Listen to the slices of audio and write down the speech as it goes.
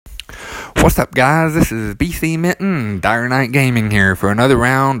What's up, guys? This is BC Mitten, Dire Knight Gaming here for another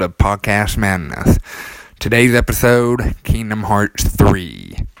round of Podcast Madness. Today's episode, Kingdom Hearts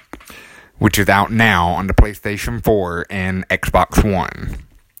 3, which is out now on the PlayStation 4 and Xbox One.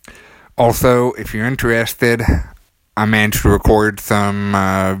 Also, if you're interested, I managed to record some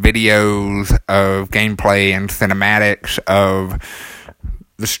videos of gameplay and cinematics of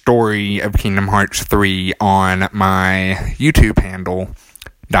the story of Kingdom Hearts 3 on my YouTube handle,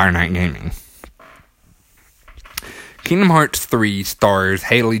 Dire Knight Gaming. Kingdom Hearts 3 stars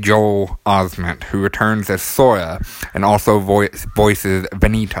Haley Joel Osment, who returns as Sora and also voices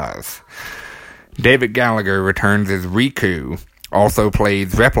Vanitas. David Gallagher returns as Riku, also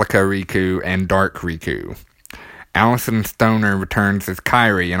plays Replica Riku and Dark Riku. Allison Stoner returns as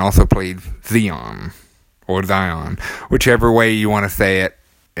Kairi and also plays Xion, or Zion, whichever way you want to say it,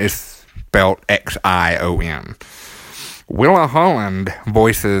 is spelled Xion. Willa Holland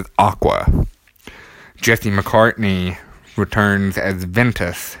voices Aqua. Jesse McCartney returns as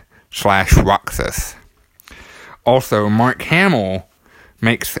Ventus / Roxas. Also, Mark Hamill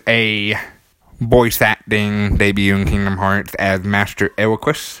makes a voice acting debut in Kingdom Hearts as Master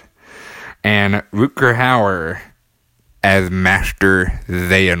Eliquis, and Rutger Hauer as Master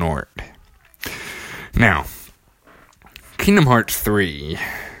Xehanort. Now, Kingdom Hearts 3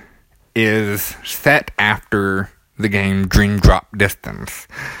 is set after the game Dream Drop Distance,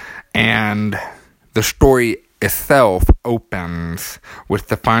 and the story itself opens with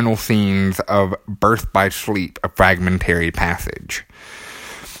the final scenes of Birth by Sleep, a fragmentary passage.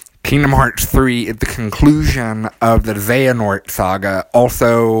 Kingdom Hearts 3 is the conclusion of the Xehanort saga,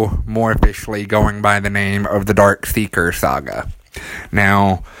 also more officially going by the name of the Dark Seeker saga.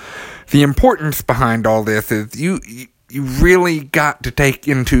 Now, the importance behind all this is you really got to take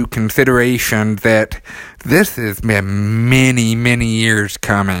into consideration that this has been many, many years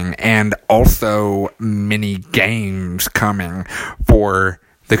coming, and also many games coming for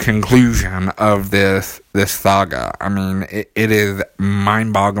the conclusion of this saga. I mean, it is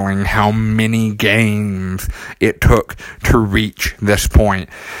mind-boggling how many games it took to reach this point.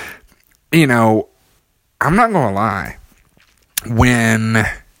 You know, I'm not gonna lie. When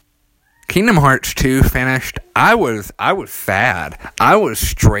Kingdom Hearts 2 finished, I was sad. I was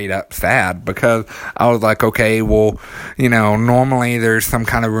straight up sad because I was like, okay, well, you know, normally there's some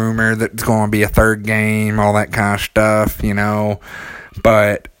kind of rumor that it's going to be a third game, all that kind of stuff, you know,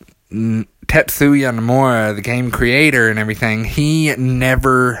 but Tetsuya Nomura, the game creator and everything, he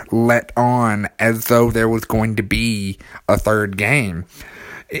never let on as though there was going to be a third game.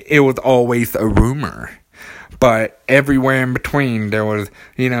 It was always a rumor. But everywhere in between, there was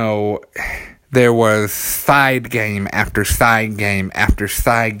side game after side game after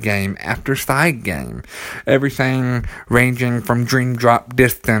side game after side game. Everything ranging from Dream Drop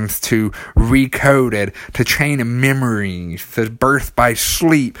Distance to Recoded to Chain of Memories to Birth by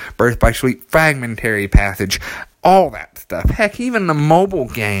Sleep Fragmentary Passage, all that stuff. Heck, even the mobile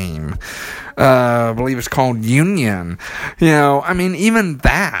game, I believe it's called Union. You know, I mean, even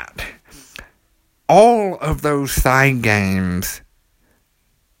that. All of those side games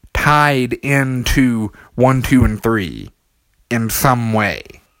tied into 1, 2, and 3 in some way.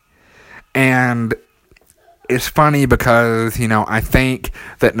 And it's funny because, you know, I think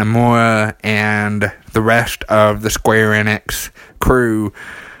that Nomura and the rest of the Square Enix crew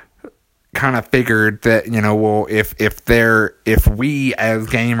kind of figured that, you know, well, if we as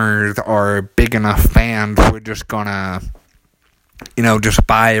gamers are big enough fans, we're just gonna, you know, just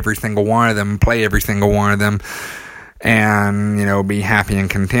buy every single one of them, play every single one of them, and, you know, be happy and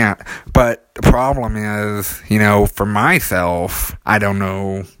content. But the problem is, you know, for myself, I don't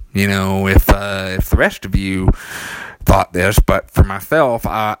know, you know, if the rest of you thought this, but for myself,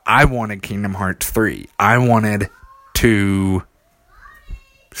 I wanted Kingdom Hearts 3. I wanted to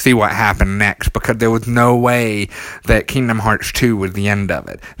see what happened next, because there was no way that Kingdom Hearts 2 was the end of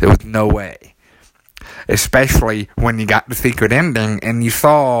it. There was no way. Especially when you got the secret ending and you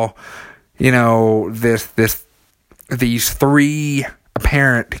saw, you know, these three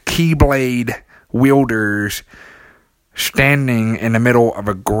apparent Keyblade wielders standing in the middle of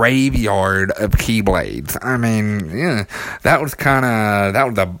a graveyard of Keyblades. I mean, yeah, that was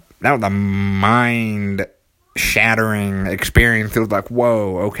a mind shattering experience. It was like,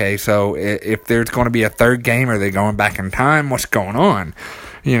 whoa, okay, so if there's going to be a third game, are they going back in time? What's going on?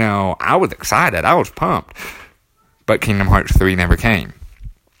 You know, I was excited. I was pumped. But Kingdom Hearts 3 never came.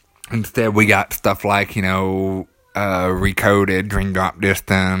 Instead, we got stuff like, you know, Recoded, Dream Drop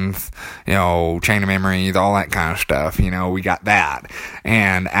Distance, you know, Chain of Memories, all that kind of stuff. You know, we got that.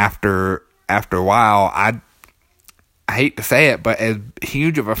 And after a while, I I hate to say it, but as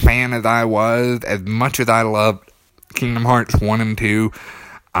huge of a fan as I was, as much as I loved Kingdom Hearts 1 and 2,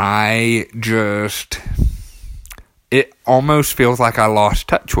 it almost feels like I lost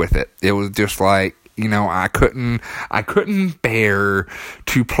touch with it. It was just like, I couldn't bear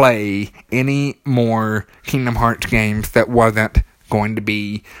to play any more Kingdom Hearts games that wasn't going to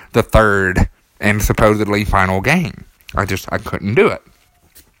be the third and supposedly final game. I couldn't do it.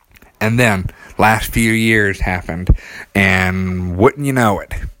 And then, last few years happened, and wouldn't you know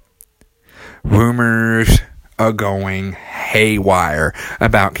it, rumors are going haywire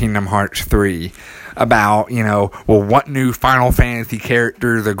about Kingdom Hearts 3. About, what new Final Fantasy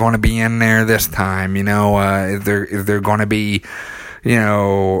characters are going to be in there this time, is there going to be,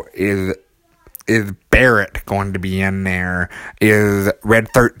 is Barrett going to be in there? Is Red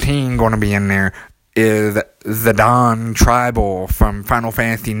 13 going to be in there? Is Zidane Tribal from Final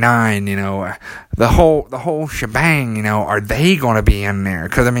Fantasy 9, the whole shebang, are they going to be in there?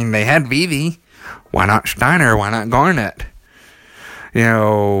 Because, they had Vivi. Why not Steiner? Why not Garnet?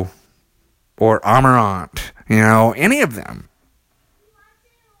 Or Amarant, any of them.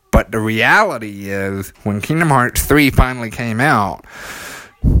 But the reality is, when Kingdom Hearts 3 finally came out,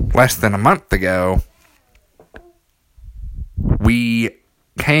 less than a month ago, we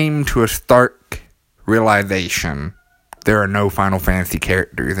came to a stark realization: there are no Final Fantasy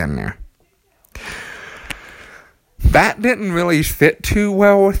characters in there. That didn't really sit too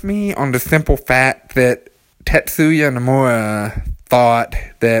well with me, on the simple fact that Tetsuya Nomura thought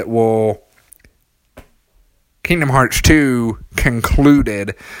that, Kingdom Hearts 2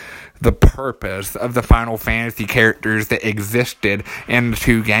 concluded the purpose of the Final Fantasy characters that existed in the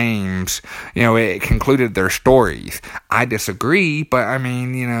two games. It concluded their stories. I disagree, but I'm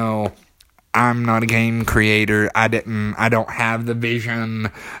not a game creator. I don't have the vision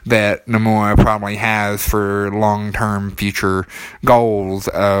that Nomura probably has for long-term future goals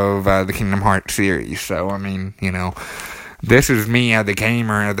of the Kingdom Hearts series. So, this is me as a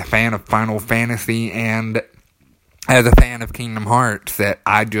gamer, as a fan of Final Fantasy, and as a fan of Kingdom Hearts, that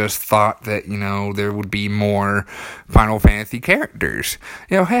I just thought that, there would be more Final Fantasy characters.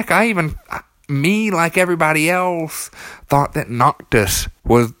 Heck, me, like everybody else, thought that Noctis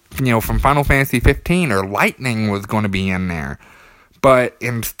was, from Final Fantasy 15, or Lightning was going to be in there. But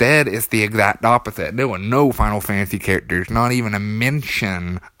instead, it's the exact opposite. There were no Final Fantasy characters, not even a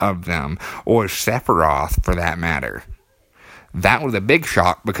mention of them, or Sephiroth for that matter. That was a big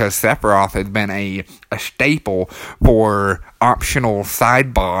shock, because Sephiroth has been a staple for optional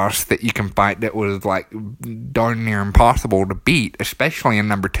side boss that you can fight that was darn near impossible to beat, especially in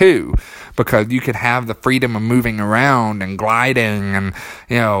number 2, because you could have the freedom of moving around and gliding and,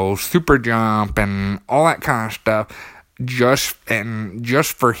 super jump and all that kind of stuff, just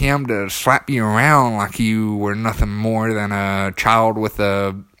for him to slap you around like you were nothing more than a child with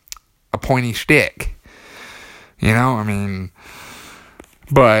a pointy stick.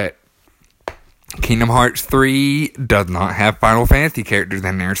 But Kingdom Hearts 3 does not have Final Fantasy characters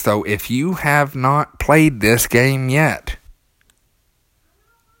in there. So if you have not played this game yet,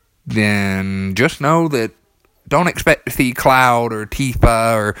 then just know that don't expect to see Cloud or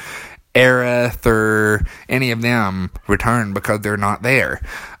Tifa or Aerith or any of them return, because they're not there.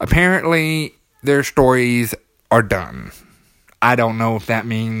 Apparently, their stories are done. I don't know if that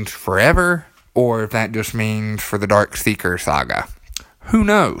means forever, or if that just means for the Dark Seeker saga. Who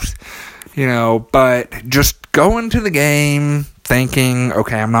knows? But just go into the game thinking,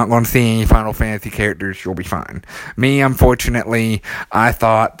 okay, I'm not going to see any Final Fantasy characters, you'll be fine. Me, unfortunately, I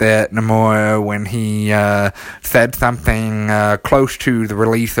thought that Nomura, when he said something close to the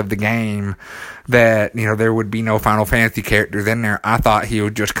release of the game, that, there would be no Final Fantasy characters in there, I thought he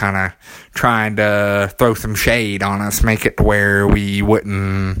was just kind of trying to throw some shade on us, make it to where we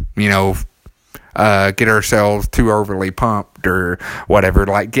wouldn't, get ourselves too overly pumped or whatever,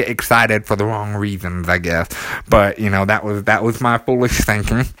 get excited for the wrong reasons, I guess. But, that was my foolish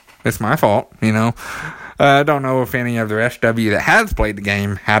thinking. It's my fault, I don't know if any other SW that has played the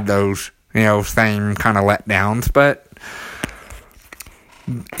game had those, same kind of letdowns, but,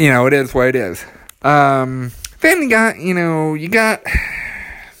 it is what it is. Then you got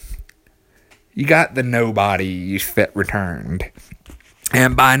the nobodies that returned.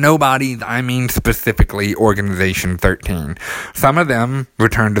 And by nobodies, I mean specifically Organization 13. Some of them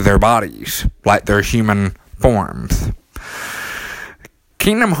returned to their bodies, like their human forms.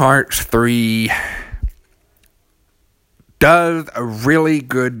 Kingdom Hearts 3 does a really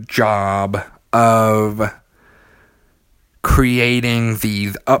good job of creating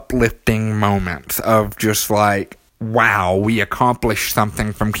these uplifting moments of just wow, we accomplished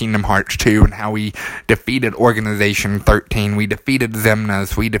something from Kingdom Hearts 2 and how we defeated Organization 13, we defeated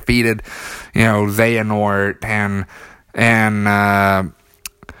Xemnas, we defeated, Xehanort and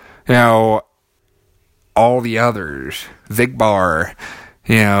all the others, Xigbar,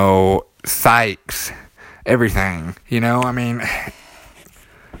 Sykes, everything,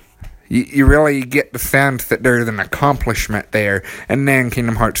 you really get the sense that there's an accomplishment there. And then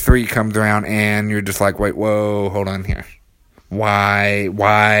Kingdom Hearts 3 comes around and you're just like, wait, whoa, hold on here. Why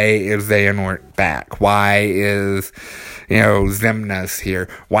is Xehanort back? Why is, Xemnas here?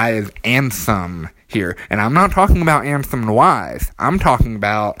 Why is Ansem here? And I'm not talking about Ansem the Wise. I'm talking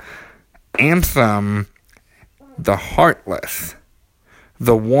about Ansem the Heartless.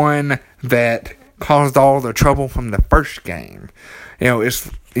 The one that caused all the trouble from the first game.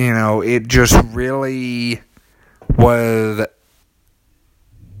 It just really was,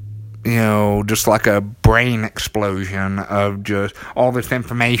 just like a brain explosion of just all this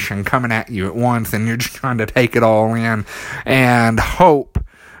information coming at you at once, and you're just trying to take it all in and hope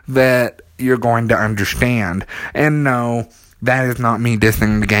that you're going to understand. And no, that is not me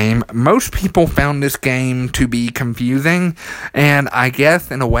dissing the game. Most people found this game to be confusing, and I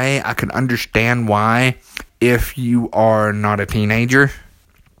guess in a way I can understand why if you are not a teenager.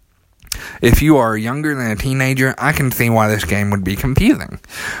 If you are younger than a teenager, I can see why this game would be confusing.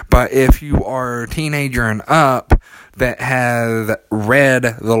 But if you are a teenager and up that has read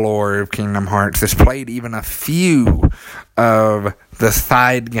the lore of Kingdom Hearts, has played even a few of the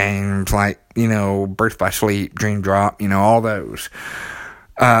side games like, Birth by Sleep, Dream Drop, all those.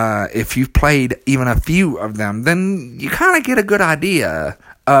 If you've played even a few of them, then you kind of get a good idea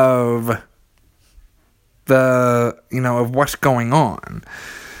of of what's going on.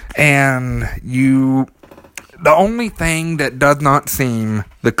 And the only thing that does not seem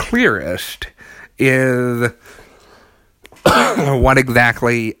the clearest is what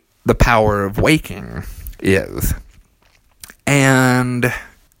exactly the power of waking is. And,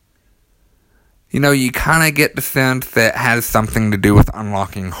 you kind of get the sense that it has something to do with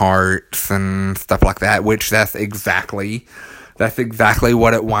unlocking hearts and stuff like that, which that's exactly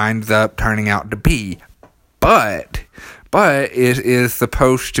what it winds up turning out to be. But it is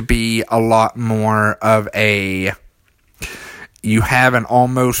supposed to be a lot more of you have an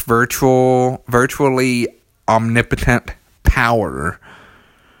almost virtually omnipotent power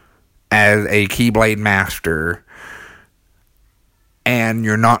as a Keyblade Master, and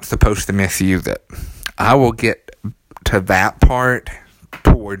you're not supposed to misuse it. I will get to that part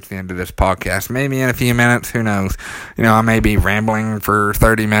towards the end of this podcast. Maybe in a few minutes, who knows. I may be rambling for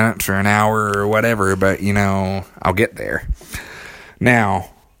 30 minutes or an hour or whatever, but, I'll get there. Now,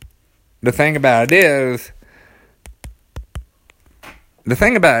 the thing about it is,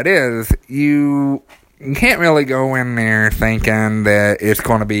 you can't really go in there thinking that it's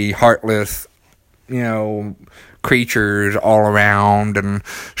going to be heartless, creatures all around and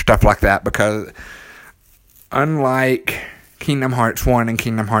stuff like that, because unlike Kingdom Hearts 1 and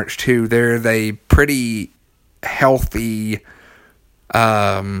Kingdom Hearts 2, there's a pretty healthy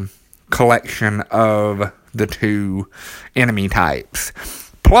collection of the two enemy types.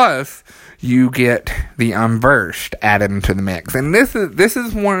 Plus, you get the Unversed added into the mix. And this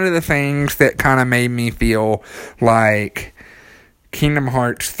is one of the things that kind of made me feel like Kingdom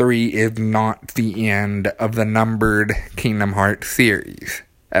Hearts 3 is not the end of the numbered Kingdom Hearts series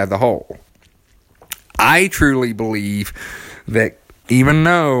as a whole. I truly believe that even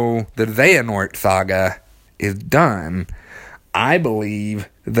though the Xehanort saga is done, I believe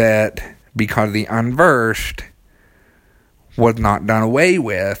that because the Unversed was not done away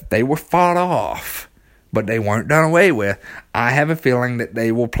with, they were fought off, but they weren't done away with, I have a feeling that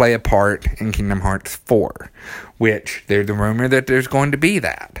they will play a part in Kingdom Hearts 4, which there's a rumor that there's going to be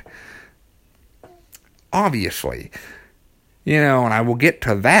that. Obviously. And I will get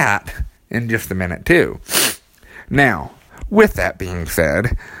to that in just a minute too. Now, with that being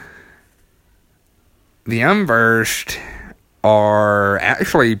said, the Unversed are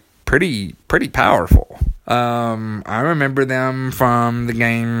actually pretty powerful. I remember them from the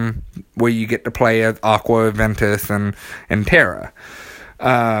game where you get to play as Aqua, Ventus, and Terra,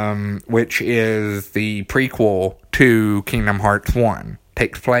 which is the prequel to Kingdom Hearts 1.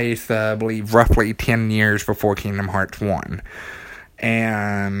 Takes place, I believe, roughly 10 years before Kingdom Hearts 1.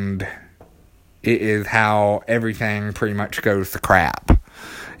 And it is how everything pretty much goes to crap.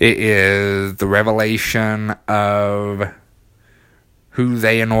 It is the revelation of who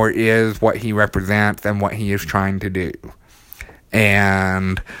Xehanort is, what he represents, and what he is trying to do.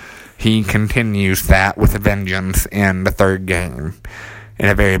 And he continues that with a vengeance in the third game in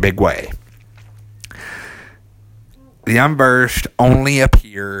a very big way. The Unversed only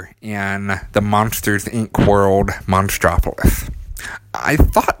appear in the Monsters, Inc. world Monstropolis. I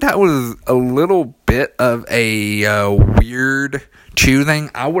thought that was a little bit of a weird choosing.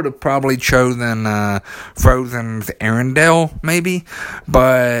 I would have probably chosen Frozen's Arendelle, maybe.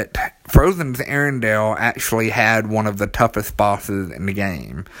 But Frozen's Arendelle actually had one of the toughest bosses in the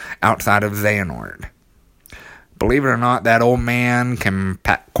game, outside of Xehanort. Believe it or not, that old man can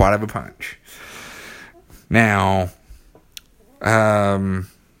pack quite a punch. Now, it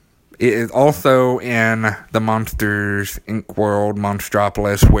is also in the Monsters, Inc. world,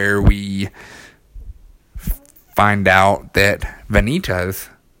 Monstropolis, where we find out that Vanitas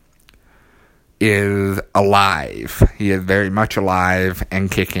is alive. He is very much alive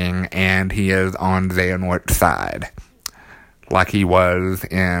and kicking, and he is on Xehanort's side, like he was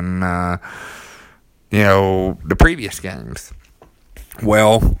in, the previous games.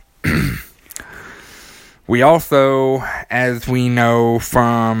 Well, we also, as we know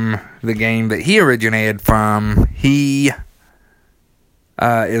from the game that he originated from, he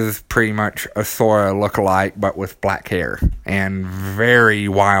is pretty much a Sora lookalike, but with black hair and very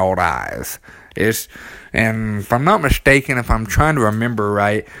wild eyes. And if I'm not mistaken, if I'm trying to remember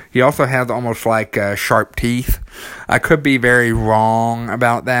right, he also has almost like sharp teeth. I could be very wrong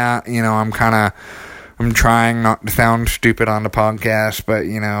about that. I'm trying not to sound stupid on the podcast, but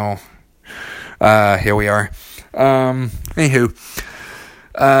here we are. Anywho,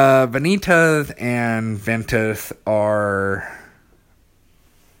 Vanitas and Ventus are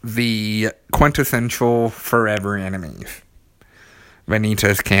the quintessential forever enemies.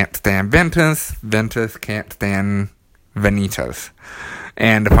 Vanitas can't stand Ventus. Ventus can't stand Vanitas.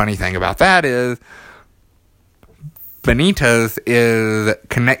 And the funny thing about that is, Vanitas is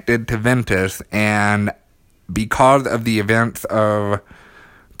connected to Ventus, and because of the events of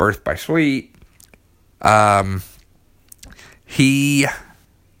Birth by Sleep, he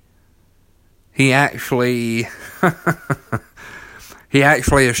actually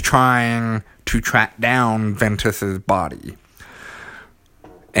is trying to track down Ventus's body.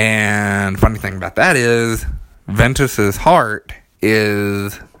 And funny thing about that is, Ventus's heart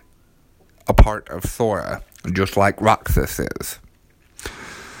is a part of Sora, just like Roxas is.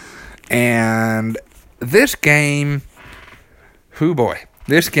 And this game,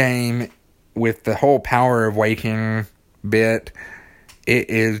 this game, with the whole power of waking bit, it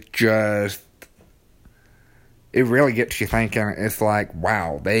really gets you thinking. It's like,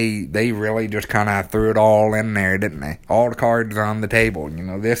 wow, they really just kind of threw it all in there, didn't they? All the cards are on the table.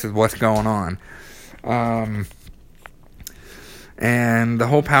 This is what's going on. And the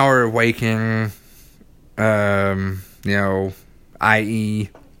whole power of waking, i.e.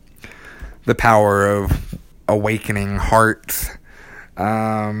 the power of awakening hearts,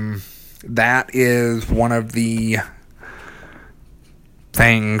 that is one of the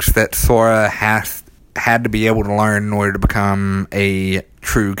things that Sora had to be able to learn in order to become a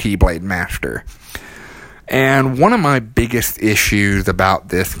true Keyblade master. And one of my biggest issues about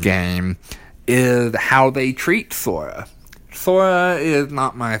this game is how they treat Sora. Sora is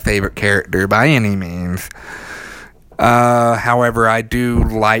not my favorite character by any means. However, I do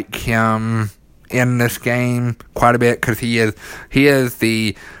like him in this game quite a bit, because he is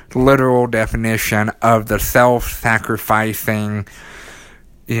the literal definition of the self-sacrificing,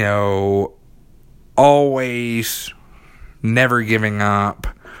 always never giving up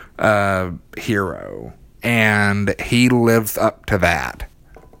hero. And he lives up to that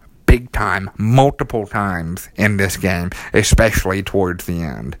big time, multiple times in this game, especially towards the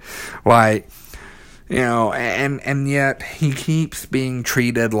end. And yet he keeps being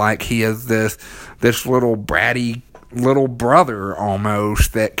treated like he is this little bratty little brother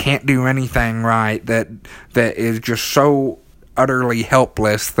almost, that can't do anything right, that is just so utterly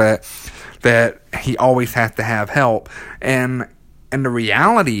helpless that he always has to have help. And the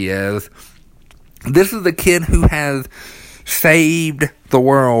reality is, this is a kid who has saved the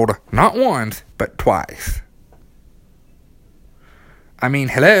world not once, but twice. I mean,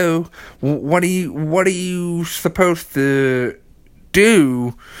 hello, what are you supposed to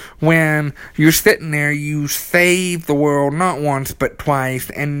do when you're sitting there, you save the world not once, but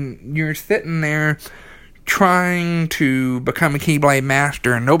twice, and you're sitting there trying to become a Keyblade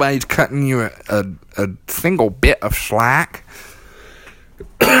master, and nobody's cutting you a single bit of slack?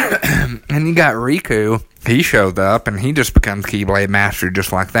 And you got Riku. He shows up, and he just becomes Keyblade master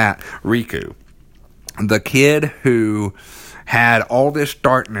just like that. Riku, the kid who had all this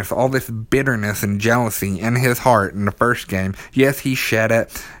darkness, all this bitterness and jealousy in his heart in the first game. Yes, he shed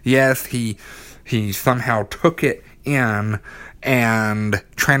it. Yes, he somehow took it in and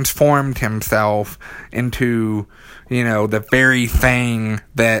transformed himself into, the very thing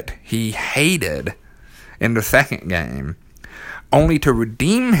that he hated in the second game, only to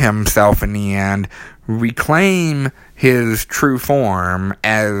redeem himself in the end, reclaim his true form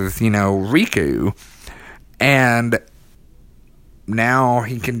as, Riku, and now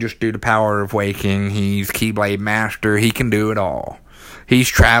he can just do the power of waking. He's Keyblade Master. He can do it all. He's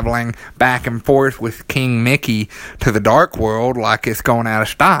traveling back and forth with King Mickey to the Dark World like it's going out of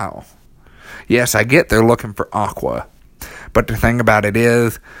style. Yes, I get they're looking for Aqua. But the thing about it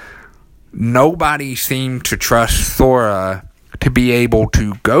is, nobody seemed to trust Sora to be able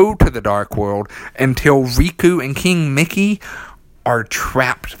to go to the Dark World until Riku and King Mickey are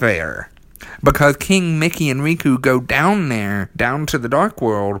trapped there. Because King Mickey and Riku go down there, down to the Dark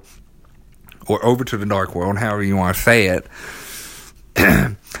World, or over to the Dark World, however you want to say it,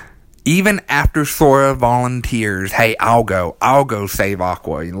 even after Sora volunteers, hey, I'll go save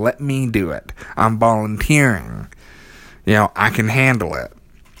Aqua, let me do it, I'm volunteering, I can handle it,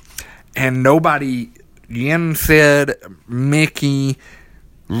 and nobody, Yen Sid, Mickey,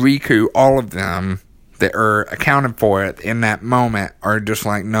 Riku, all of them that are accounted for it in that moment are just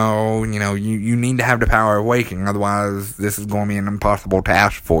like, no, you need to have the power of waking, otherwise this is going to be an impossible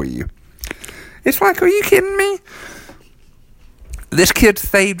task for you. It's like, are you kidding me? This kid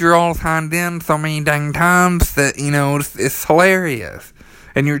saved your all-time den so many dang times that, it's hilarious.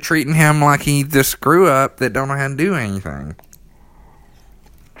 And you're treating him like he's the screw-up that don't know how to do anything.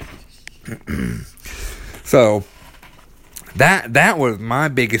 So, that was my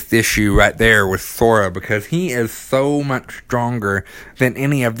biggest issue right there with Sora, because he is so much stronger than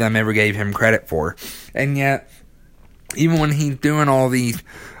any of them ever gave him credit for. And yet, even when he's doing all these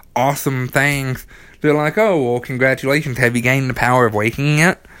awesome things, they're like, oh, well, congratulations, have you gained the power of waking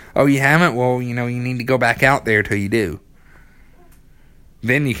yet? Oh, you haven't? Well, you need to go back out there till you do.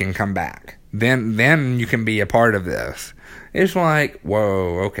 Then you can come back. Then you can be a part of this. It's like,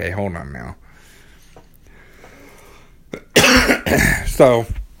 whoa, okay, hold on now. So,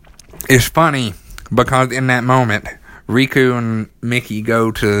 it's funny, because in that moment, Riku and Mickey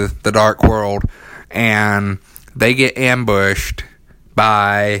go to the Dark World, and they get ambushed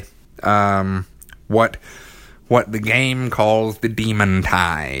by what the game calls the Demon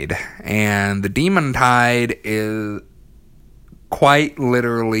Tide. And the Demon Tide is quite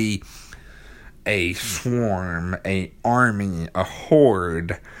literally a swarm, a army, a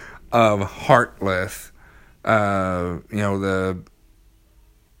horde of heartless, the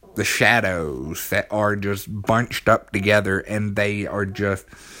shadows that are just bunched up together, and they're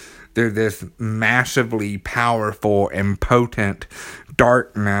this massively powerful and potent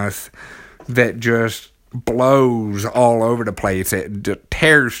darkness that just blows all over the place. It just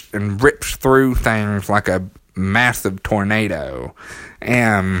tears and rips through things like a massive tornado.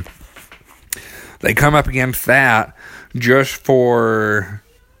 And they come up against that just for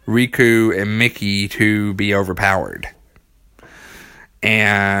Riku and Mickey to be overpowered.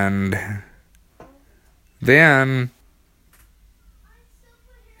 And then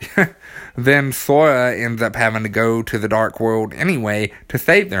Sora ends up having to go to the Dark World anyway to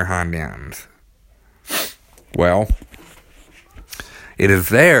save their Handans. Well, it is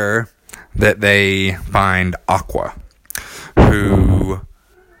there that they find Aqua, who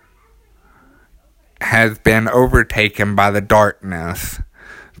has been overtaken by the darkness,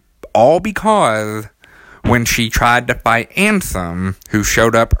 all because when she tried to fight Ansem, who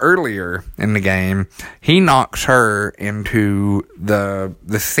showed up earlier in the game, he knocks her into the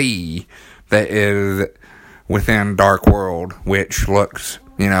sea that is within Dark World, which looks,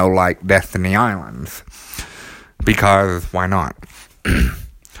 like Destiny Islands. Because why not?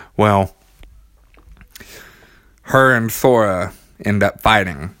 Well, her and Sora end up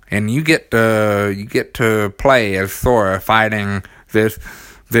fighting, and you get to play as Sora fighting this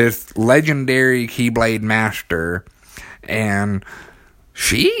legendary Keyblade Master, and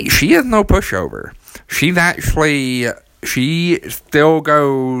she is no pushover. She still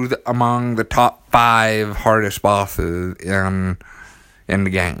goes among the top 5 hardest bosses in the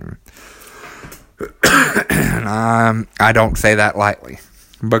game. And I don't say that lightly,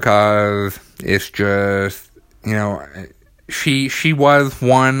 because it's just, she was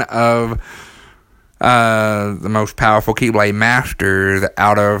one of the most powerful Keyblade Masters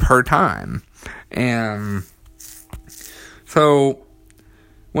out of her time. And so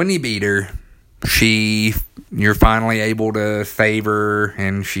when you beat her, you're finally able to save her,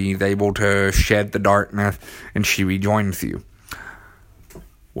 and she's able to shed the darkness, and she rejoins you.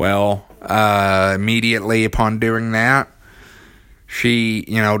 Well, immediately upon doing that, she,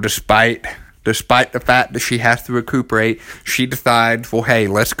 despite despite the fact that she has to recuperate, she decides, well, hey,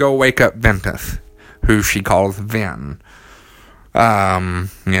 let's go wake up Ventus, who she calls Ven.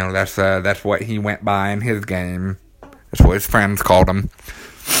 That's what he went by in his game. That's what his friends called him.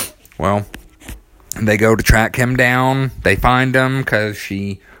 Well, they go to track him down. They find him because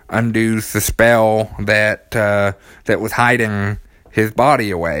she undoes the spell that was hiding his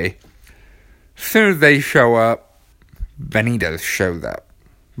body away. As soon as they show up, Vanitas shows up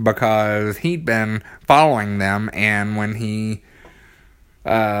because he'd been following them, and when he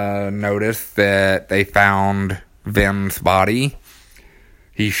noticed that they found Ven's body,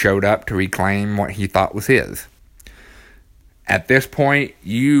 he showed up to reclaim what he thought was his. At this point,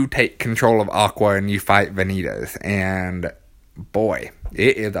 you take control of Aqua and you fight Vanitas, and boy,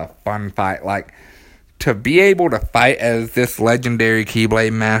 it is a fun fight. Like, to be able to fight as this legendary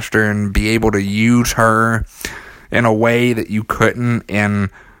Keyblade Master and be able to use her in a way that you couldn't in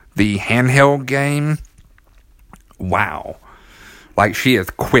the handheld game, wow. Like, she is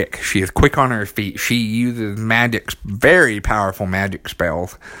quick. She is quick on her feet. She uses very powerful magic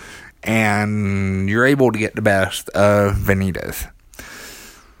spells. And you're able to get the best of Vanitas.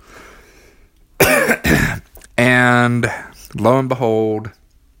 And lo and behold,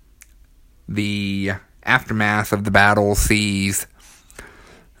 the aftermath of the battle sees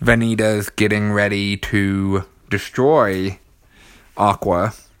Vanitas getting ready to destroy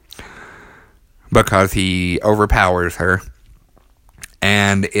Aqua because he overpowers her.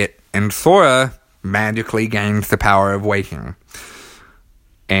 And Sora magically gains the power of waking.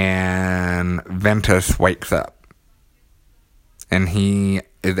 And Ventus wakes up. And he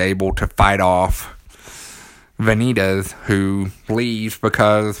is able to fight off Vanitas, who leaves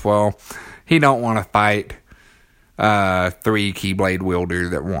because, well, he don't want to fight 3 Keyblade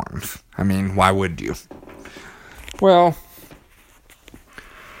wielders at once. I mean, why would you? Well,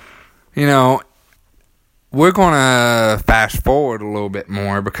 we're going to fast forward a little bit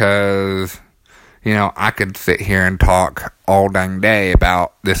more because, I could sit here and talk all dang day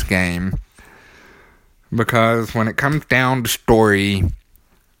about this game. Because when it comes down to story,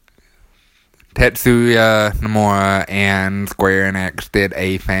 Tetsuya Nomura and Square Enix did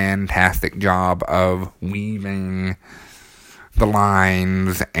a fantastic job of weaving the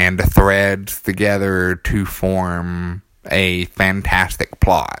lines and the threads together to form a fantastic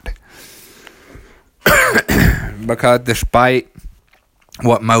plot. Because despite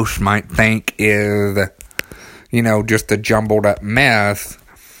what most might think is, just a jumbled up mess,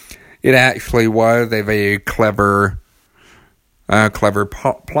 it actually was a very clever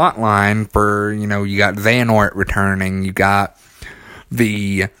plot line for, you got Xehanort returning, you got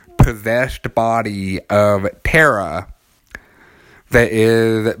the possessed body of Terra that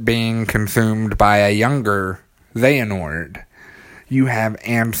is being consumed by a younger Xehanort. You have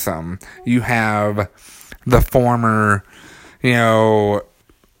Ansem. You have the former,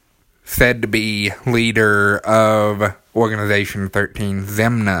 said to be leader of Organization 13,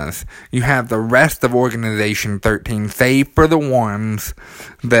 Xemnas. You have the rest of Organization 13, save for the ones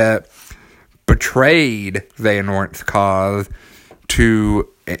that betrayed Xehanort's cause to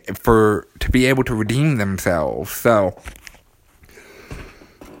be able to redeem themselves. So,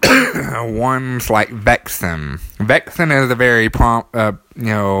 ones like Vexen. Vexen is a very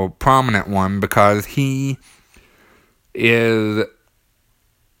prominent one because he is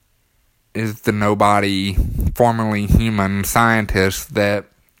the nobody, formerly human scientist that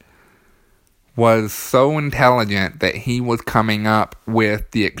was so intelligent that he was coming up with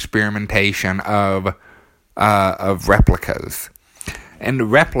the experimentation of replicas. And the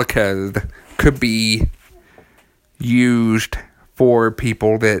replicas could be used for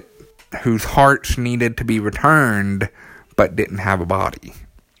people whose hearts needed to be returned but didn't have a body.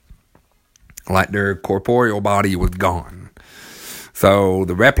 Like their corporeal body was gone. So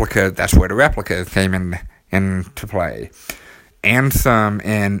that's where the replicas came into play. Ansem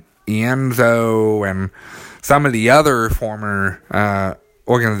and Ienzo and some of the other former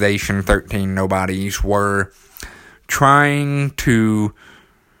Organization 13 nobodies were trying to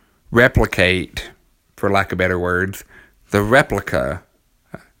replicate, for lack of better words, the replica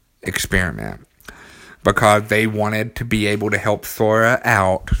experiment. Because they wanted to be able to help Sora,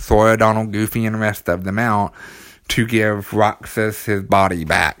 Donald, Goofy, and the rest of them out, to give Roxas his body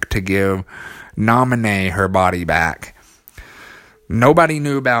back, to give Naminé her body back. Nobody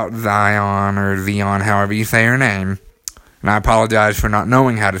knew about Zion, or Zeon, however you say her name. And I apologize for not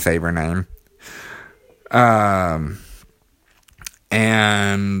knowing how to say her name. And,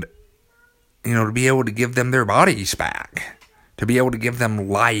 to be able to give them their bodies back. To be able to give them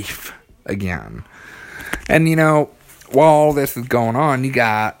life again. And, while all this is going on, you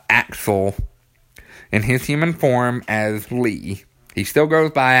got Axel in his human form as Lee. He still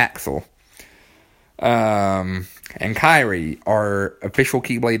goes by Axel. And Kairi are official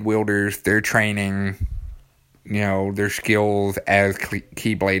Keyblade wielders. They're training, their skills as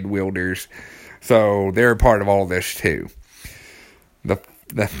Keyblade wielders. So they're a part of all this too.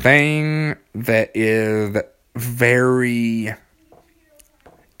 The thing that is very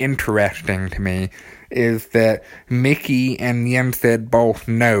interesting to me is that Mickey and Yensid both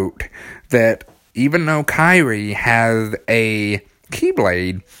note that even though Kairi has a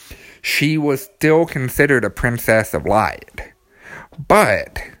Keyblade, she was still considered a Princess of Light.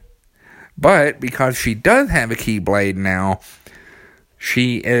 But because she does have a Keyblade now,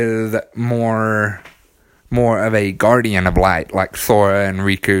 she is more of a Guardian of Light, like Sora and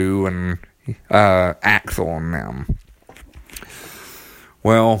Riku and Axel and them.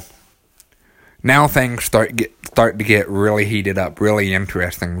 Well, now things start to get really heated up, really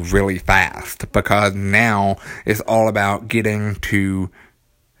interesting, really fast, because now it's all about getting to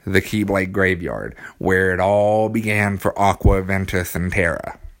the Keyblade Graveyard, where it all began for Aqua, Ventus, and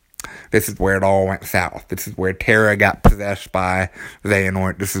Terra. This is where it all went south. This is where Terra got possessed by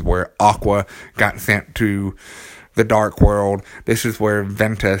Xehanort. This is where Aqua got sent to the Dark World. This is where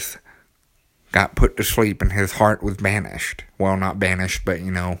Ventus got put to sleep and his heart was banished. Well, not banished, but,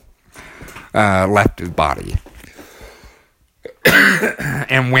 left his body.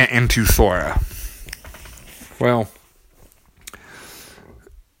 And went into Sora. Well,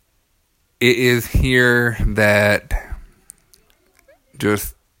 it is here that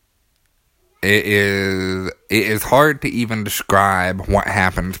it is hard to even describe what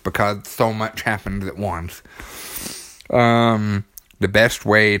happens because so much happens at once. The best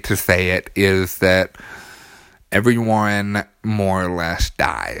way to say it is that everyone more or less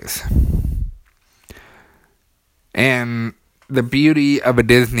dies. And the beauty of a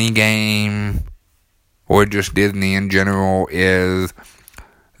Disney game, or just Disney in general, is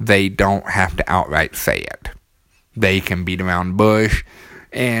they don't have to outright say it. They can beat around the bush,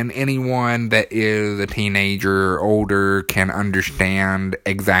 and anyone that is a teenager or older can understand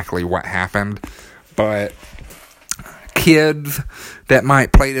exactly what happened. But kids that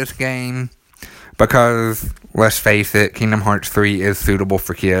might play this game, because, let's face it, Kingdom Hearts 3 is suitable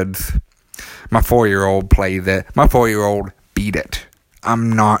for kids. My 4-year-old plays it. My 4-year-old beat it.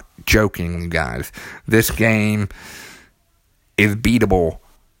 I'm not joking, you guys. This game is beatable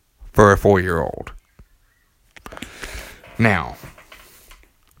for a 4-year-old. Now,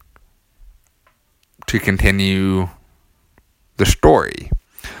 to continue the story,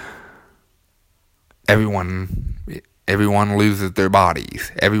 everyone loses their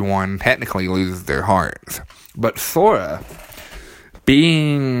bodies. Everyone technically loses their hearts. But Sora,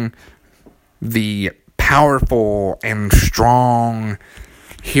 being the powerful and strong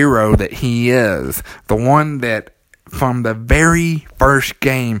hero that he is, the one that from the very first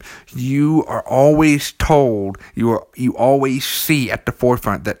game you are always told, you always see at the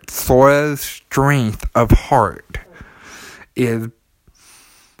forefront that Sora's strength of heart is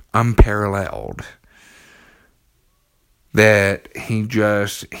unparalleled. That he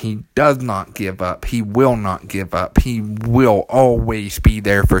does not give up. He will not give up. He will always be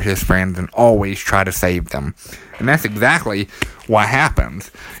there for his friends and always try to save them. And that's exactly what happens.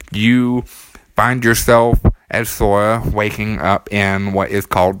 You find yourself as Sora waking up in what is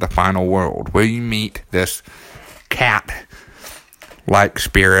called the Final World, where you meet this cat-like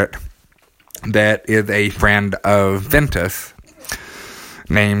spirit that is a friend of Ventus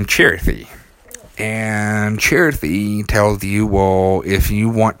named Chirithy. And Chirithy tells you, well, if you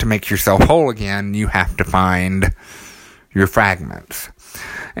want to make yourself whole again, you have to find your fragments.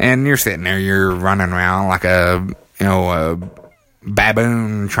 And you're sitting there, you're running around like a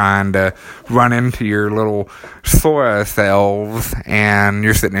baboon trying to run into your little Sora selves, and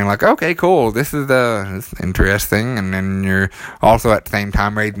you're sitting there like, okay, cool, this is interesting. And then you're also at the same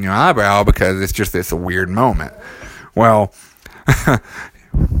time raising your eyebrow because it's just this weird moment. Well,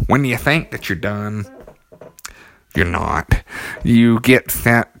 when you think that you're done, you're not. You get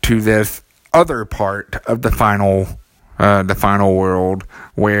sent to this other part of the final world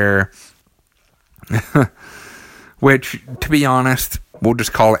where, which, to be honest, we'll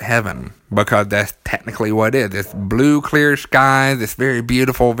just call it heaven, because that's technically what it is. This blue, clear sky, this very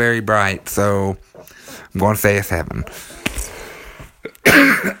beautiful, very bright, so I'm going to say it's heaven.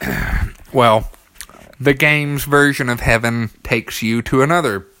 Well, the game's version of heaven takes you to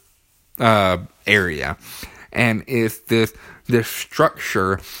another area, and it's this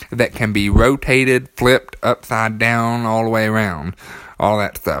structure that can be rotated, flipped, upside down, all the way around, all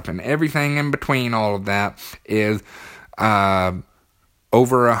that stuff, and everything in between all of that is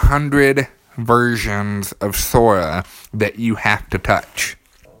over 100 versions of Sora that you have to touch.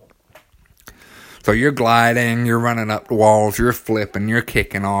 So you're gliding, you're running up the walls, you're flipping, you're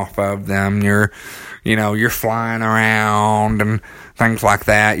kicking off of them, you're flying around and things like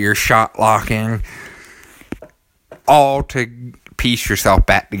that. You're shot locking, all to piece yourself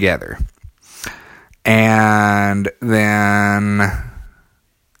back together. And then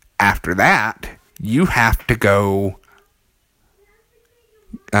after that, you have to go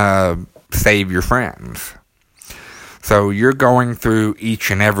save your friends. So you're going through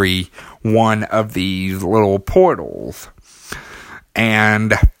each and every one of these little portals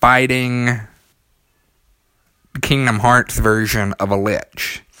and fighting the Kingdom Hearts version of a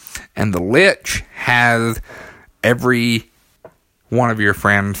Lich. And the Lich has every one of your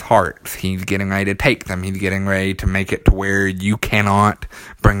friend's hearts. He's getting ready to take them. He's getting ready to make it to where you cannot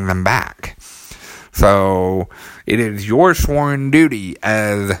bring them back. So it is your sworn duty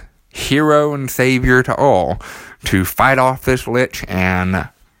as hero and savior to all to fight off this Lich and,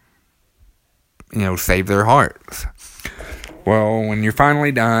 save their hearts. Well, when you're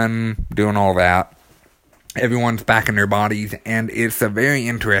finally done doing all that, everyone's back in their bodies, and it's a very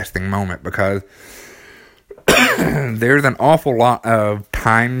interesting moment because there's an awful lot of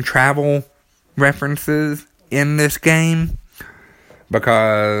time travel references in this game.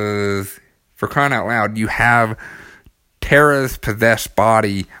 Because, for crying out loud, you have Terra's possessed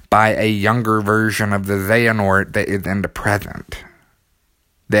body by a younger version of the Xehanort that is in the present,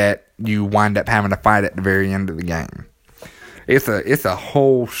 that you wind up having to fight at the very end of the game. It's a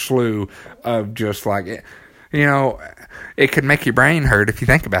whole slew of just like, it could make your brain hurt if you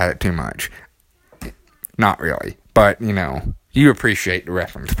think about it too much. Not really, but, you appreciate the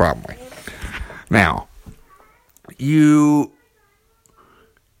reference probably. Now, you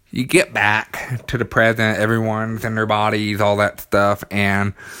get back to the present, everyone's in their bodies, all that stuff,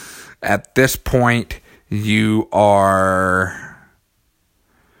 and at this point, it's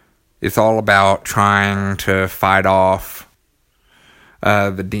all about trying to fight off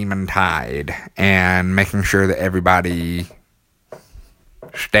the demon tide and making sure that everybody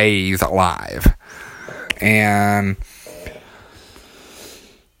stays alive. And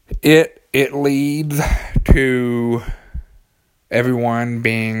it leads to everyone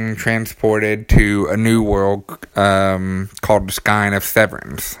being transported to a new world called the Skein of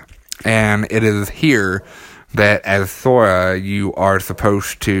Severance. And it is here that as Sora, you are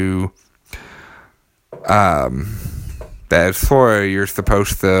supposed to you're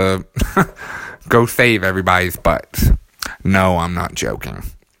supposed to go save everybody's butts. No, I'm not joking.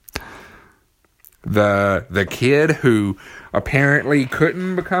 The kid who apparently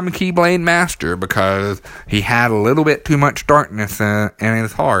couldn't become a Keyblade Master because he had a little bit too much darkness in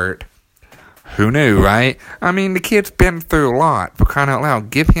his heart. Who knew, right? I mean, the kid's been through a lot. For crying out loud,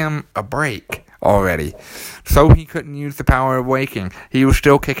 give him a break already. So he couldn't use the power of waking. He was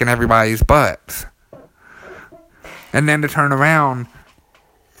still kicking everybody's butts. And then to turn around,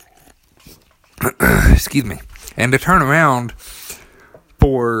 excuse me, and to turn around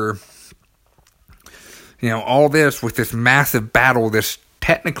for, all this with this massive battle, this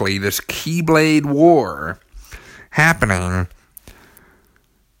Keyblade War happening,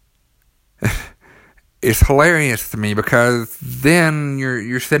 it's hilarious to me because then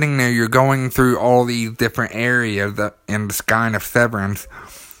you're sitting there, you're going through all these different areas in the Skein of Severance,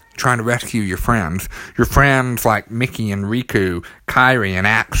 trying to rescue your friends. Your friends like Mickey and Riku, Kairi and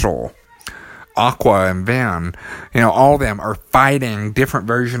Axel, Aqua and Ven, all of them are fighting different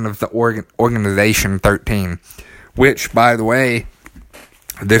versions of the Organization 13. Which, by the way,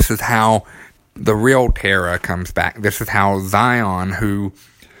 this is how the real Terra comes back. This is how Xion, who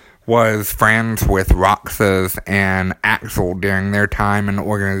was friends with Roxas and Axel during their time in the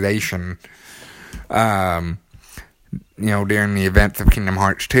Organization, during the events of Kingdom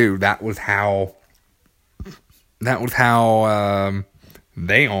Hearts 2, that was how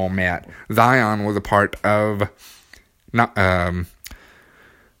they all met. Xion was a part of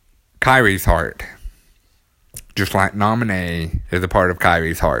Kairi's heart. Just like Naminé is a part of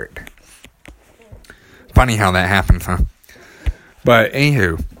Kairi's heart. Funny how that happens, huh? But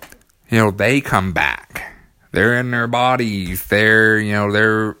anywho, they come back. They're in their bodies.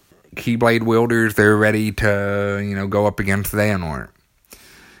 They're Keyblade wielders. They're ready to, go up against Xehanort.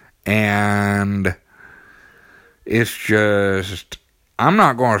 And it's just, I'm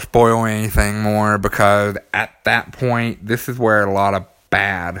not going to spoil anything more because at that point, this is where a lot of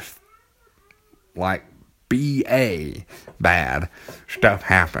bad, like BA bad stuff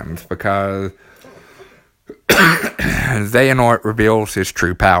happens because Xehanort reveals his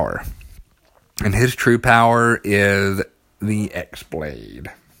true power. And his true power is the X-Blade.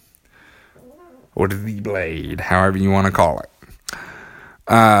 or the Z-Blade, however you want to call it.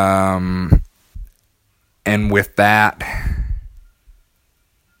 And with that,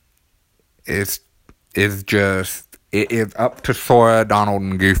 it is up to Sora, Donald,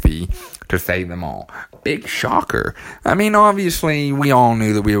 and Goofy to save them all. Big shocker. I mean, obviously, we all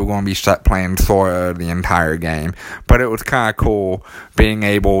knew that we were going to be stuck playing Sora the entire game, but it was kind of cool being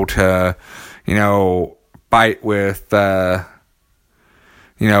able to, fight with,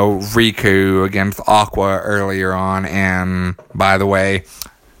 Riku against Aqua earlier on. And by the way,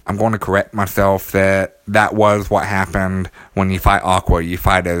 I'm going to correct myself that was what happened when you fight Aqua. You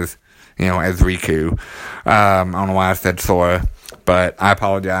fight as Riku. I don't know why I said Sora, but I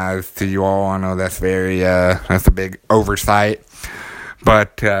apologize to you all. I know that's that's a big oversight,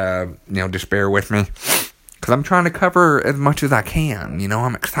 but, just bear with me, because I'm trying to cover as much as I can.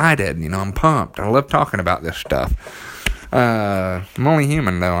 I'm excited, I'm pumped. I love talking about this stuff. I'm only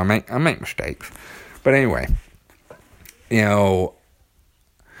human, though. I make mistakes. But anyway, it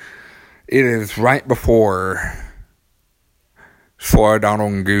is right before Sora,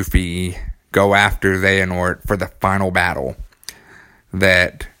 Donald, and Goofy go after Xehanort for the final battle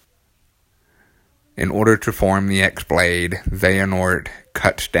that, in order to form the X-Blade, Xehanort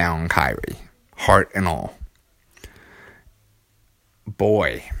cuts down Kairi, heart and all.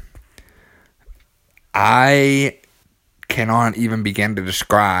 Boy, I cannot even begin to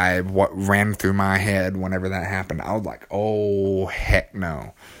describe what ran through my head whenever that happened. I was like, oh, heck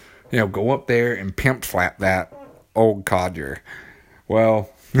no. Go up there and pimp slap that old codger. Well,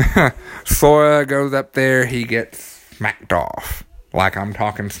 Sora goes up there, he gets smacked off. Like I'm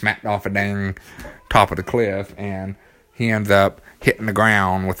talking smacked off a dang top of the cliff, and he ends up hitting the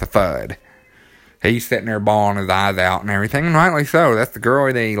ground with a thud. He's sitting there bawling his eyes out and everything, and rightly so. That's the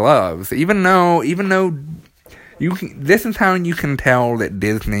girl that he loves. Even though this is how you can tell that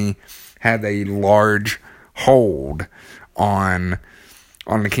Disney has a large hold on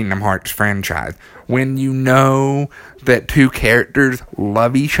the Kingdom Hearts franchise. When you know that two characters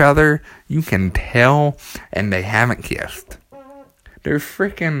love each other, you can tell, and they haven't kissed. They're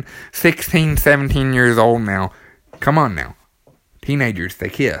freaking 16, 17 years old now. Come on now. Teenagers, they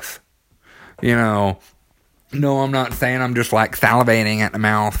kiss. No, I'm not saying I'm just like salivating at the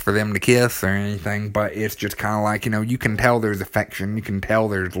mouth for them to kiss or anything, but it's just kind of like, you can tell there's affection, you can tell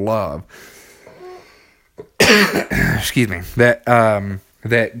there's love. Excuse me.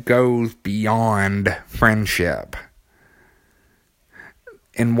 That goes beyond friendship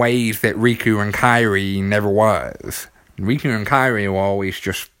in ways that Riku and Kairi never was. Riku and Kairi were always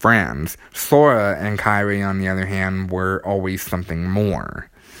just friends. Sora and Kairi, on the other hand, were always something more.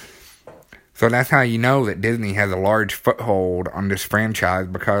 So that's how you know that Disney has a large foothold on this franchise,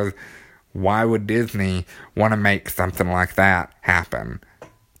 because why would Disney want to make something like that happen?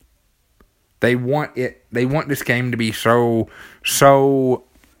 They want this game to be so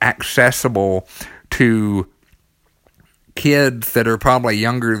accessible to kids that are probably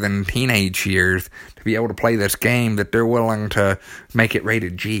younger than teenage years to be able to play this game, that they're willing to make it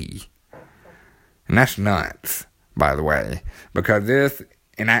rated G. And that's nuts, by the way, because this,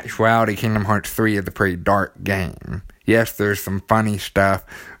 in actuality, Kingdom Hearts 3 is a pretty dark game. Yes, there's some funny stuff,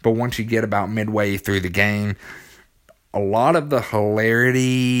 but once you get about midway through the game, a lot of the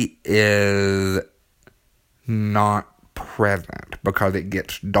hilarity is not present because it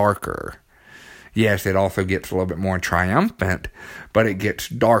gets darker. Yes, it also gets a little bit more triumphant, but it gets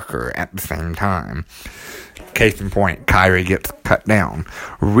darker at the same time. Case in point, Kairi gets cut down.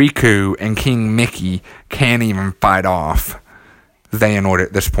 Riku and King Mickey can't even fight off Xehanort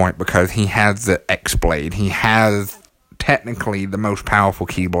at this point because he has the X-Blade. He has technically the most powerful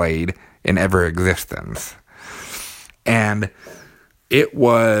Keyblade in ever existence. And it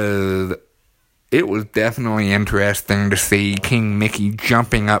was definitely interesting to see King Mickey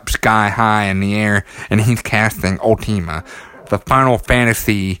jumping up sky high in the air, and he's casting Ultima, the Final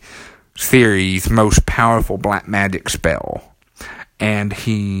Fantasy series' most powerful black magic spell. And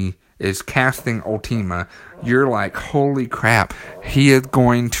he is casting Ultima. You're like, holy crap, he is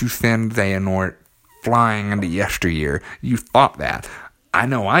going to send Xehanort flying into yesteryear. You thought that. I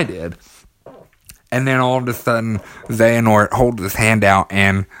know I did. And then all of a sudden, Xehanort holds his hand out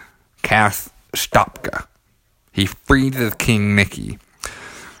and casts Stopka. He freezes King Mickey.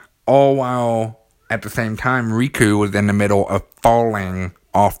 All while, at the same time, Riku was in the middle of falling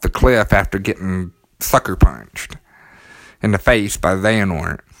off the cliff after getting sucker punched in the face by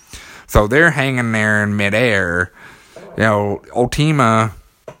Xehanort. So they're hanging there in midair. Ultima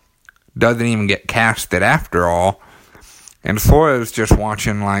doesn't even get casted after all. And Sora's just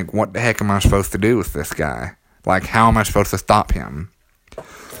watching like, what the heck am I supposed to do with this guy? Like, how am I supposed to stop him?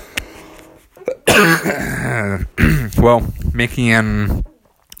 Well, Mickey and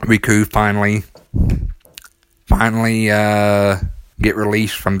Riku finally get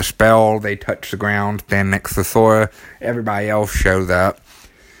released from the spell. They touch the ground, stand next to Sora. Everybody else shows up.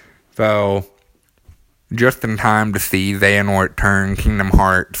 So, just in time to see Xehanort turn Kingdom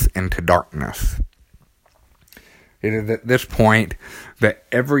Hearts into darkness. It is at this point that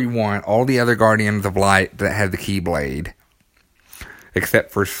all the other Guardians of Light that had the Keyblade,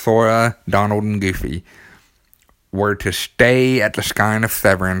 except for Sora, Donald, and Goofy, were to stay at the Shrine of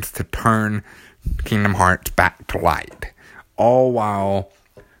Severance to turn Kingdom Hearts back to light. All while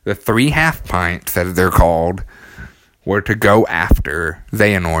the 3 half-pints, as they're called, were to go after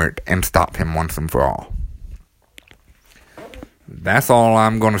Xehanort and stop him once and for all. That's all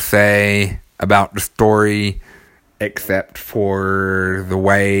I'm going to say about the story, except for the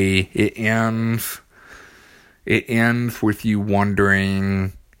way it ends. It ends with you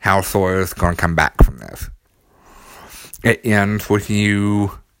wondering how Sora's going to come back from this. It ends with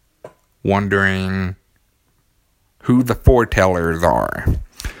you wondering who the foretellers are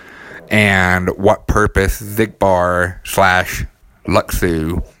and what purpose Xigbar /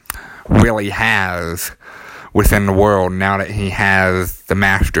 Luxu really has within the world now that he has the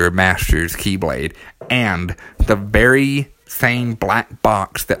Master of Masters Keyblade and the very same black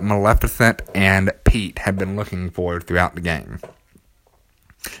box that Maleficent and Pete have been looking for throughout the game.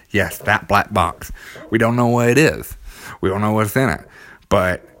 Yes, that black box. We don't know what it is. We don't know what's in it.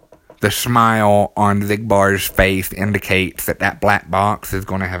 But the smile on Xigbar's face indicates that black box is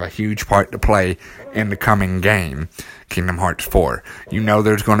going to have a huge part to play in the coming game, Kingdom Hearts 4. You know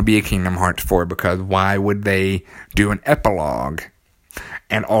there's going to be a Kingdom Hearts 4 because why would they do an epilogue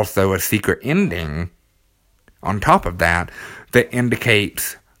and also a secret ending on top of that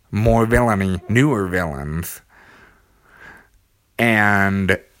indicates more villainy, newer villains,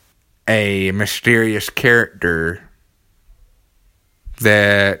 and a mysterious character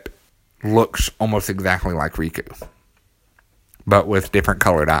that looks almost exactly like Riku, but with different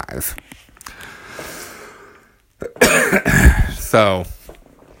colored eyes. So,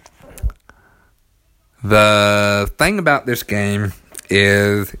 the thing about this game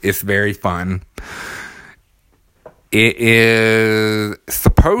is it's very fun. It is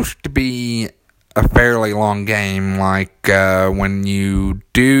supposed to be a fairly long game, like when you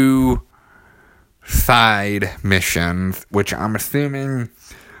do side missions, which I'm assuming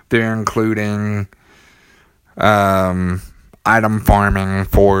they're including item farming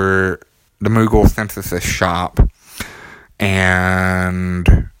for the Moogle Synthesis shop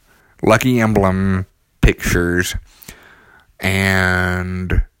and Lucky Emblem pictures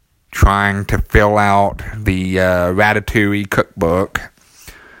and trying to fill out the Ratatouille cookbook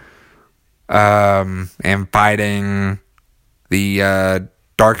and fighting the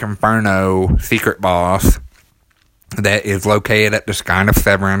Dark Inferno secret boss that is located at the Shrine of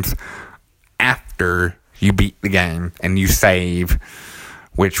Severance after you beat the game and you save,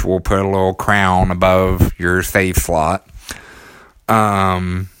 which will put a little crown above your save slot.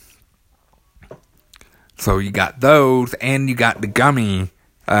 So you got those, and you got the gummy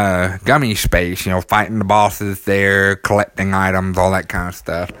space, fighting the bosses there, collecting items, all that kind of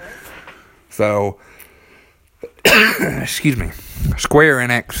stuff. So, excuse me, Square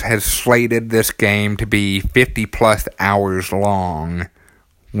Enix has slated this game to be 50 plus hours long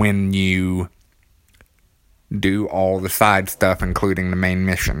when you do all the side stuff, including the main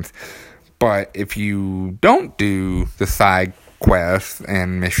missions. But if you don't do the side quests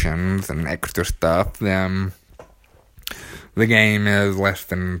and missions and extra stuff, then the game is less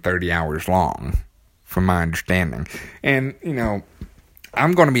than 30 hours long, from my understanding. And,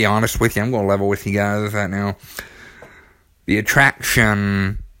 I'm going to be honest with you. I'm going to level with you guys right now. The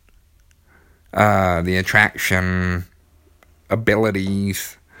attraction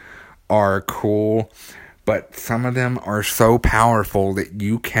abilities are cool, but some of them are so powerful that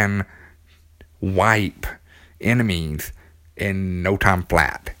you can wipe enemies in no time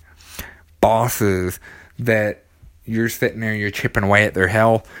flat. Bosses that you're sitting there, you're chipping away at their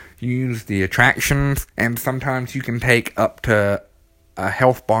health, you use the attractions, and sometimes you can take up to a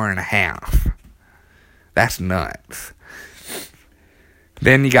health bar and a half. That's nuts.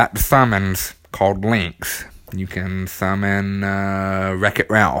 Then you got the summons called Links. You can summon Wreck-It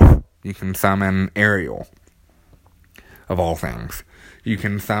Ralph. You can summon Ariel, of all things. You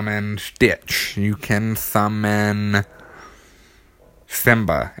can summon Stitch. You can summon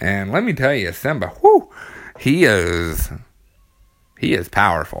Simba. And let me tell you, Simba, he is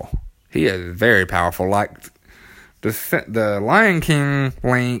powerful. He is very powerful. Like, the Lion King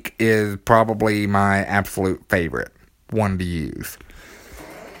Link is probably my absolute favorite one to use.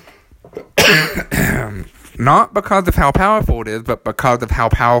 Not because of how powerful it is, but because of how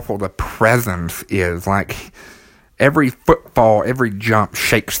powerful the presence is. Like, every footfall, every jump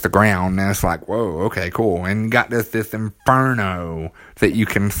shakes the ground, and it's like, whoa, okay, cool. And you got this inferno that you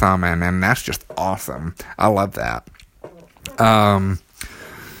can summon, and that's just awesome. I love that.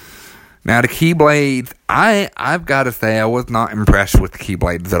 Now, the Keyblades, I've got to say, I was not impressed with the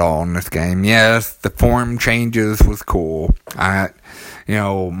Keyblades at all in this game. Yes, the form changes was cool. My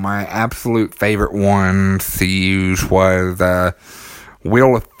absolute favorite ones to use was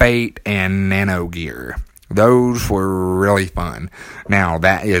Wheel of Fate and Nano Gear. Those were really fun. Now,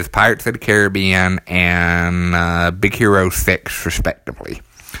 that is Pirates of the Caribbean and Big Hero 6, respectively.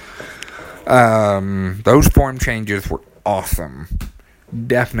 Those form changes were awesome.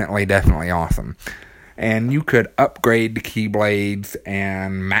 Definitely awesome. And you could upgrade the Keyblades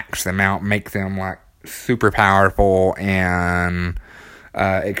and max them out, make them like super powerful, and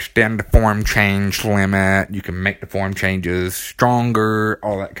extend the form change limit. You can make the form changes stronger,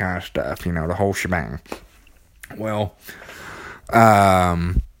 all that kind of stuff, the whole shebang. Well,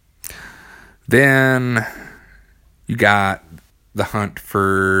 then you got the hunt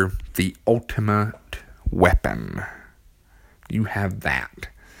for the ultimate weapon. You have that.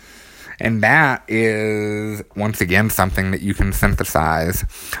 And that is, once again, something that you can synthesize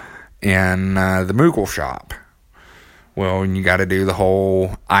in the Moogle shop. Well, you got to do the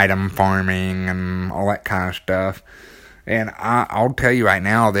whole item farming and all that kind of stuff. And I'll tell you right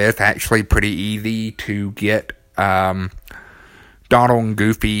now, it's actually pretty easy to get Donald and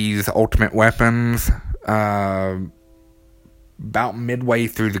Goofy's ultimate weapons about midway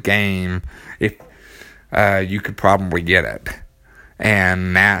through the game. If you could probably get it.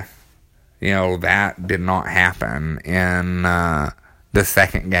 And that did not happen in the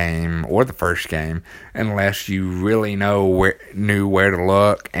second game or the first game unless you really knew where to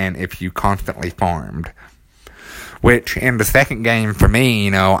look and if you constantly farmed. Which, in the second game, for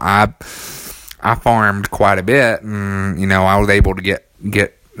me, I farmed quite a bit, and, I was able to get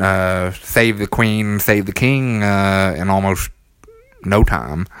save the queen, save the king, in almost no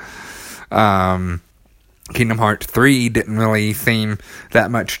time. Kingdom Hearts 3 didn't really seem that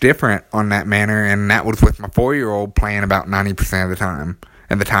much different on that manner, and that was with my 4-year-old playing about 90% of the time.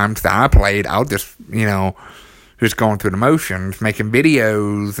 And the times that I played, I was just, just going through the motions, making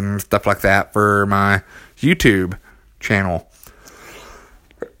videos and stuff like that for my YouTube channel.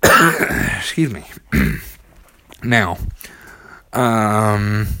 Excuse me. Now,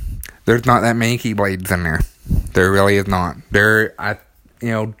 there's not that many Keyblades in there. There really is not.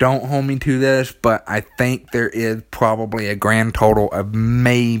 Don't hold me to this, but I think there is probably a grand total of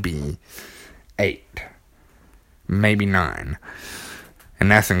maybe 8. Maybe 9.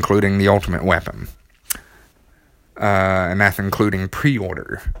 And that's including the ultimate weapon. And that's including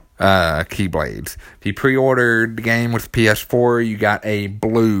pre-order Keyblades. If you pre-ordered the game with PS4, you got a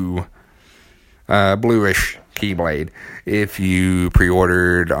bluish Keyblade. If you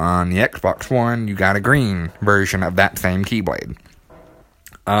pre-ordered on the Xbox One, you got a green version of that same Keyblade.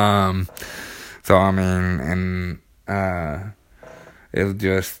 It was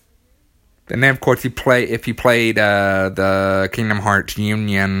just, and then of course if you played the Kingdom Hearts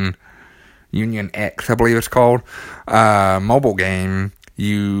Union X, I believe it's called, mobile game,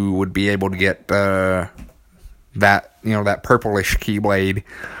 you would be able to get that purplish Keyblade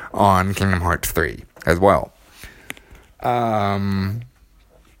on Kingdom Hearts 3 as well.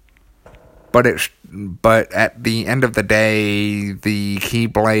 But at the end of the day, the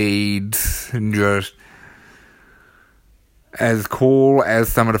Keyblades, just as cool as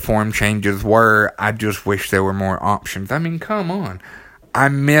some of the form changes were, I just wish there were more options. I mean, come on. I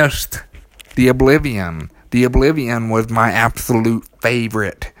missed the Oblivion. The Oblivion was my absolute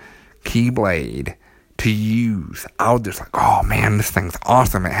favorite Keyblade to use. I was just like, oh man, this thing's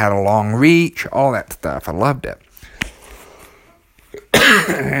awesome. It had a long reach, all that stuff. I loved it.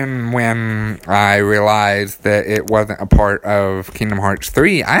 And when I realized that it wasn't a part of Kingdom Hearts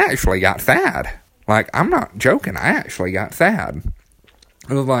 3, I actually got sad. Like, I'm not joking, I actually got sad.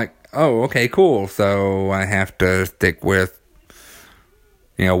 I was like, oh, okay, cool, so I have to stick with,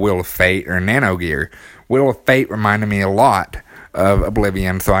 Wheel of Fate or Nano Gear. Wheel of Fate reminded me a lot of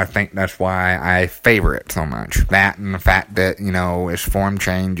Oblivion, so I think that's why I favor it so much. That and the fact that, its form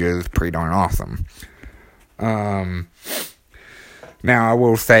change is pretty darn awesome. Now, I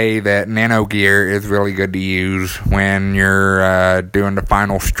will say that Nano Gear is really good to use when you're doing the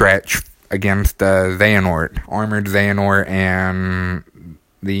final stretch against Xehanort, Armored Xehanort, and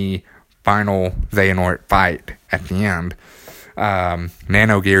the final Xehanort fight at the end.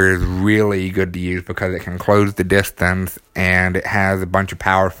 Nano Gear is really good to use because it can close the distance, and it has a bunch of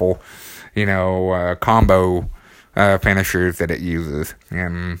powerful combo finishers that it uses.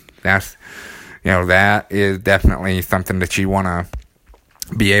 And that is definitely something that you want to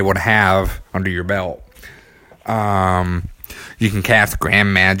be able to have under your belt. You can cast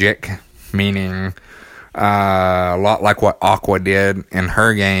Grand Magic, meaning a lot like what Aqua did in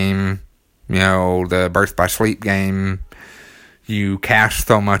her game, the Burst by Sleep game. You cast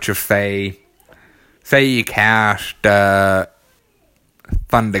so much of, say you cast Thundaga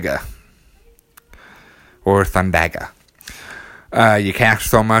or Thundaga. You cast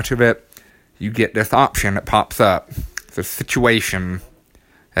so much of it, you get this option that pops up. The situation,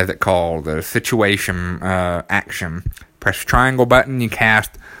 as it called, the situation action. Press triangle button, you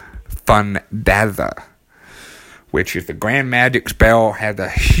cast Thundaza, which is the Grand Magic spell, has a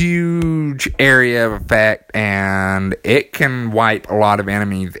huge area of effect, and it can wipe a lot of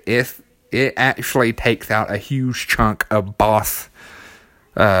enemies. It actually takes out a huge chunk of boss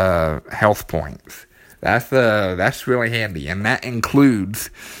health points. That's really handy, and that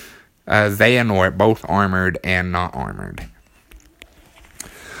includes Xehanort, both armored and not armored.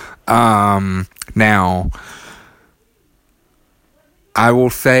 Now, I will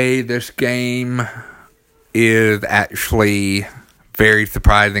say this game is actually very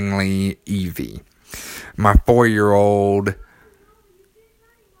surprisingly easy. My 4-year-old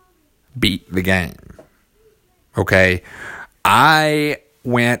beat the game. Okay? I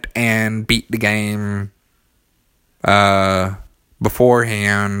went and beat the game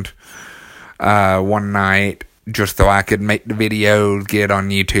beforehand one night just so I could make the videos, get on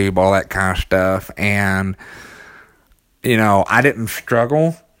YouTube, all that kind of stuff. And, I didn't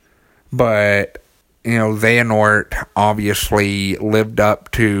struggle, but, Xehanort obviously lived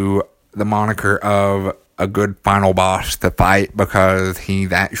up to the moniker of a good final boss to fight because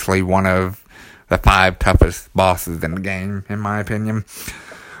he's actually one of the 5 toughest bosses in the game, in my opinion.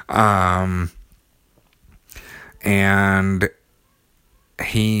 And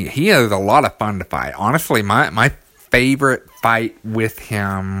he is a lot of fun to fight. Honestly, my favorite fight with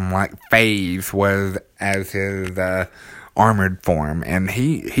him, like phase, was as his armored form, and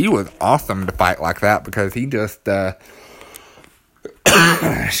he was awesome to fight like that because he just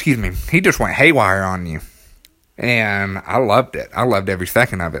he just went haywire on you, and I loved it. I loved every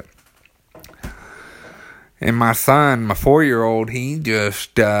second of it. And my son, my 4-year-old, he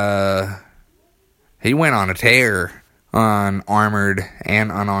just he went on a tear on armored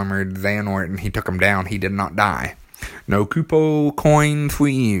and unarmored Xehanort, and he took him down. He did not die. No Kupo coins were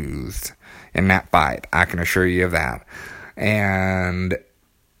used in that fight, I can assure you of that. And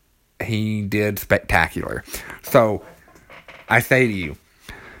he did spectacular. So, I say to you,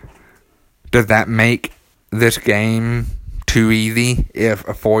 does that make this game too easy if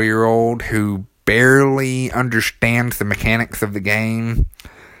a 4-year-old who barely understands the mechanics of the game,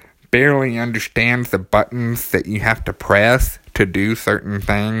 barely understands the buttons that you have to press to do certain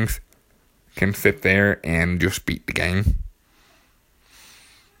things, can sit there and just beat the game?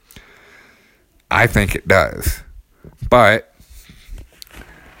 I think it does. But,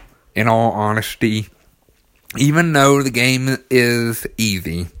 in all honesty, even though the game is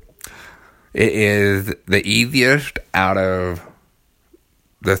easy, it is the easiest out of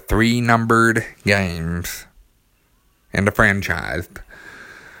the 3 numbered games in the franchise.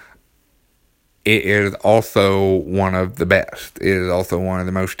 It is also one of the best. It is also one of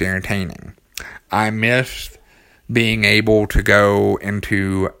the most entertaining. I miss being able to go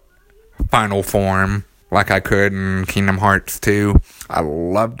into final form like I could in Kingdom Hearts 2. I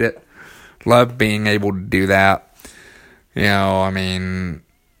loved it. Loved being able to do that. That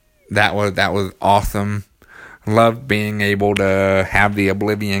was awesome. Loved being able to have the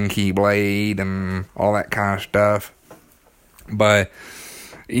Oblivion Keyblade and all that kind of stuff. But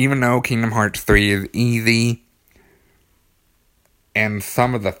even though Kingdom Hearts 3 is easy, and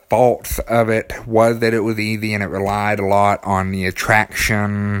some of the faults of it was that it was easy and it relied a lot on the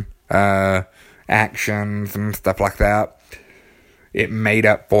attraction actions and stuff like that, it made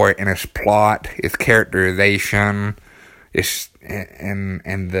up for it in its plot, its characterization,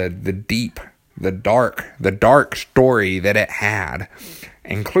 and the dark story that it had,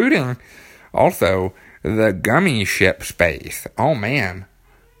 including also the gummy ship space. Oh man,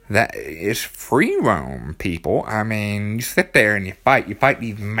 that is free roam, people. I mean, you sit there and you fight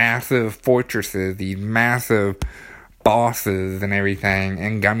these massive fortresses, these massive bosses and everything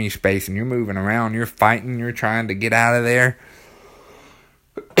in gummy space, and you're moving around, you're fighting, you're trying to get out of there.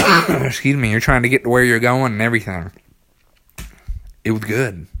 You're trying to get to where you're going and everything. It was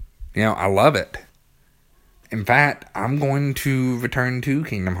good. I love it. In fact, I'm going to return to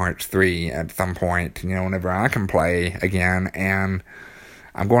Kingdom Hearts 3 at some point, whenever I can play again, and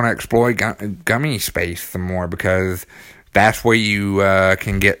I'm going to explore gummy space some more, because that's where you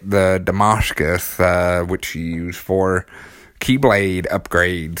can get the Damascus, which you use for Keyblade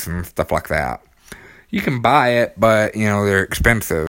upgrades and stuff like that. You can buy it, but, they're expensive.